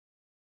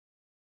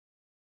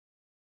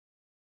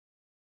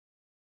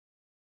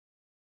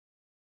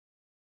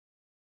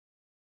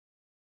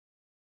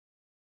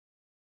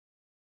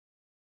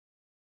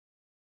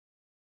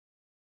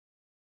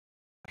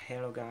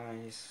Hello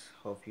guys,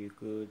 hope you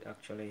good.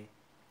 Actually,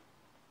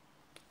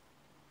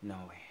 no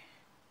way.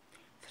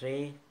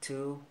 3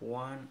 2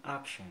 1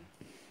 action.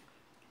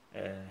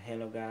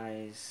 Hello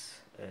guys,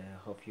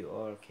 hope you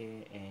all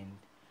okay, and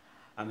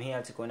I'm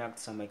here to conduct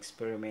some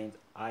experiment.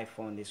 I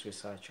found this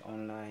research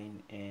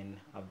online and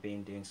I've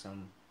been doing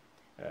some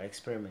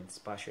experiments,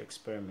 partial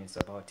experiments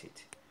about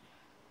it,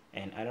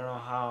 and I don't know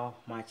how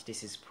much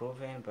this is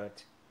proven,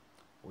 but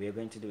we are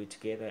going to do it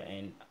together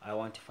and I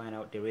want to find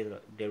out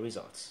the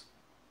results.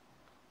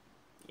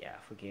 Yeah,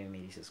 forgive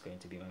me, this is going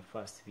to be my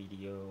first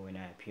video when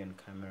I appear on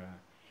camera,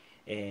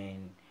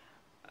 and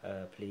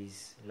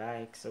please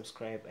like,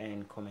 subscribe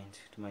and comment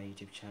to my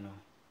YouTube channel.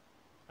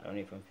 I don't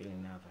know if I'm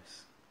feeling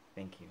nervous.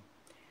 Thank you.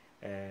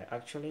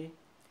 Actually,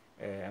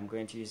 I'm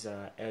going to use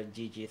a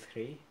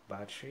LGG3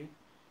 battery,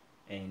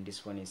 and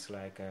this one is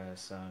like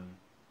some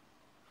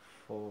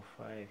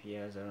 4-5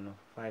 years, I don't know,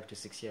 5 to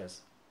 6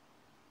 years,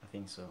 I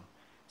think so.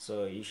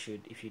 So you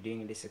should, if you're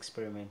doing this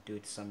experiment, do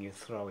it some you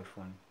throw away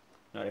phone,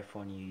 not a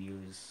phone you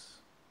use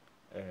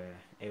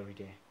every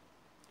day.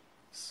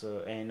 So,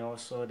 and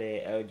also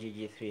the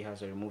LGG3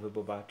 has a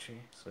removable battery,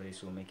 so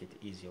this will make it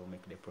easier, will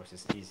make the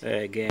process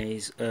easier.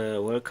 Guys,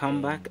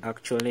 welcome back.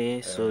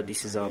 Actually, so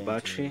this is our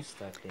battery,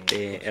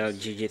 the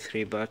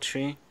LGG3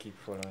 battery.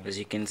 As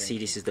you can see,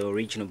 this is the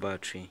original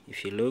battery.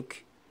 If you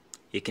look,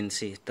 you can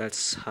see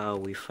that's how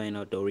we find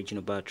out the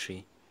original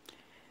battery.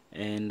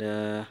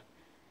 And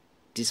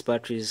this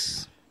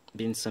battery's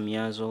been some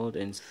years old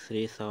and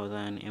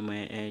 3000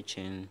 mAh,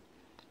 and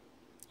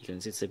you can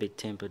see it's a bit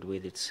tempered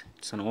with it.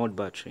 It's an old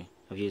battery.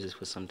 I've used it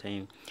for some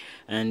time,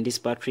 and this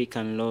battery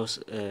can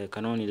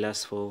only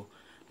last for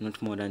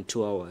not more than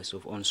 2 hours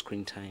of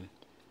on-screen time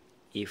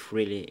if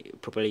really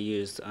properly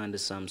used under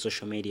some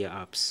social media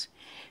apps.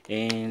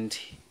 And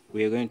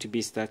we are going to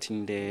be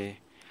starting the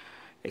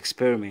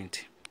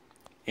experiment,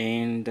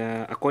 and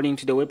according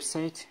to the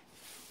website,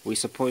 we're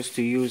supposed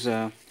to use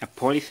a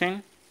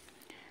polythene,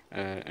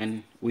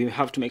 and we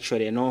have to make sure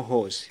there are no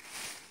holes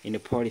in the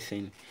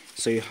polythene,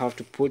 so you have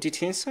to put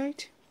it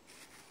inside.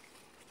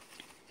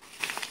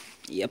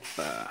 Yep.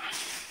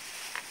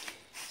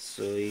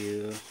 So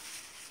you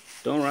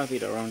don't wrap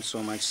it around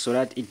so much so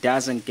that it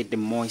doesn't get the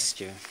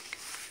moisture.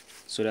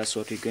 So that's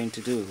what we're going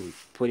to do. We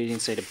put it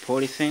inside the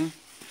polythene,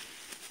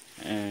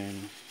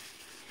 and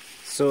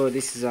so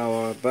this is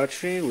our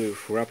battery.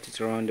 We've wrapped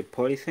it around the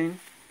polythene,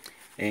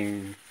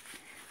 and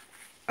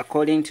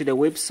according to the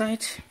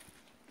website,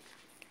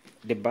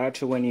 the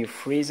battery, when you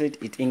freeze it,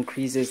 it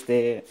increases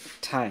the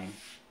time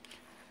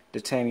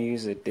you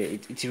use it.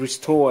 It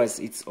restores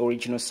its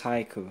original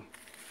cycle.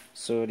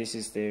 So this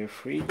is the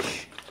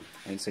fridge,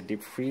 and it's a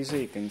deep freezer.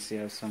 You can see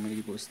I have some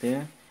labels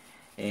there,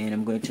 and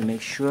I'm going to make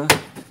sure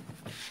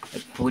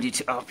I put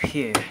it up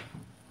here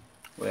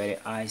where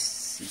the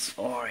ice is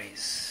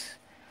always.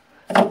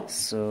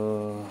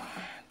 So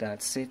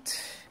that's it.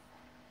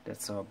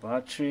 That's our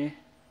battery.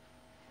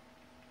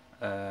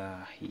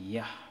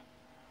 Yeah.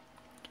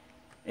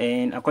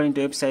 And according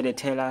to the website, they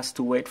tell us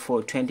to wait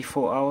for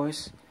 24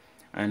 hours,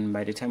 and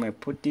by the time I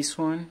put this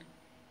one,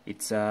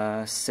 it's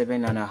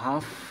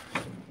 7:30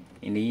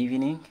 in the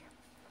evening,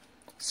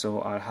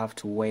 so I'll have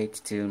to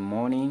wait till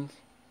morning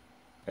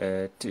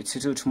to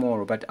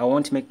tomorrow. But I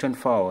won't make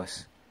 24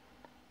 hours.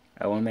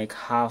 I won't make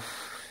half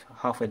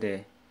a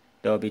day.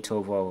 There will be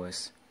 12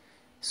 hours.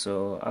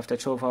 So after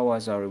 12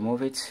 hours, I'll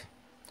remove it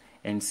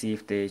and see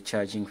if the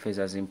charging phase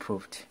has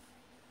improved.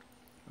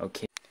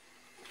 Okay.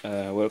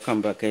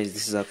 Welcome back, guys.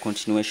 This is a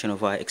continuation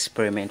of our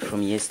experiment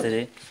from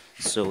yesterday.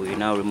 So we're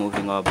now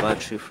removing our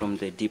battery from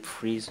the deep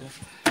freezer.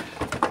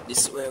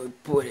 This is where we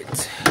put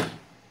it.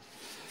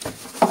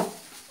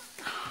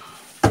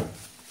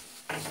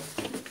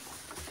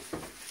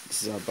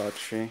 This is our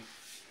battery,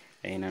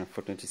 and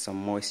unfortunately some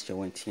moisture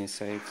went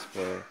inside,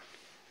 but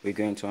we're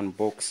going to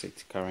unbox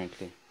it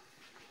currently.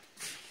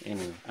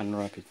 Anyway,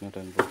 unwrap it, not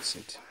unbox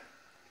it.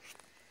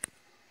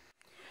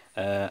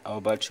 Our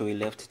battery, we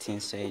left it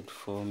inside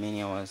for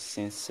many hours,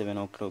 since 7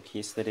 o'clock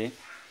yesterday.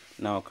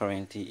 Now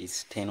currently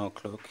it's 10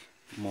 o'clock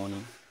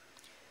morning,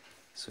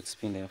 so it's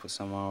been there for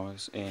some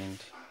hours, and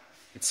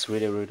it's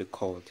really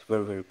cold,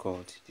 very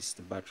cold. This is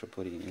the battery I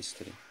put in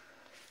yesterday,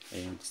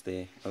 and it's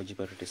the LG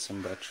battery, the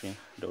same battery,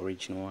 the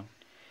original one.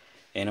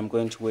 And I'm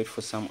going to wait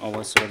for some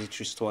hours so that it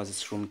restores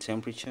its room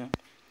temperature.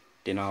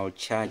 Then I'll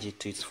charge it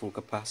to its full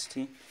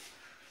capacity,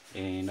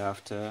 and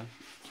after,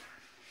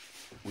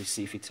 we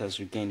see if it has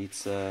regained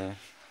its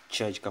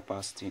charge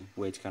capacity,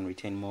 where it can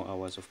retain more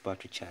hours of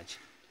battery charge.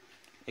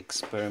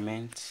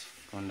 Experiment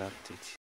conducted.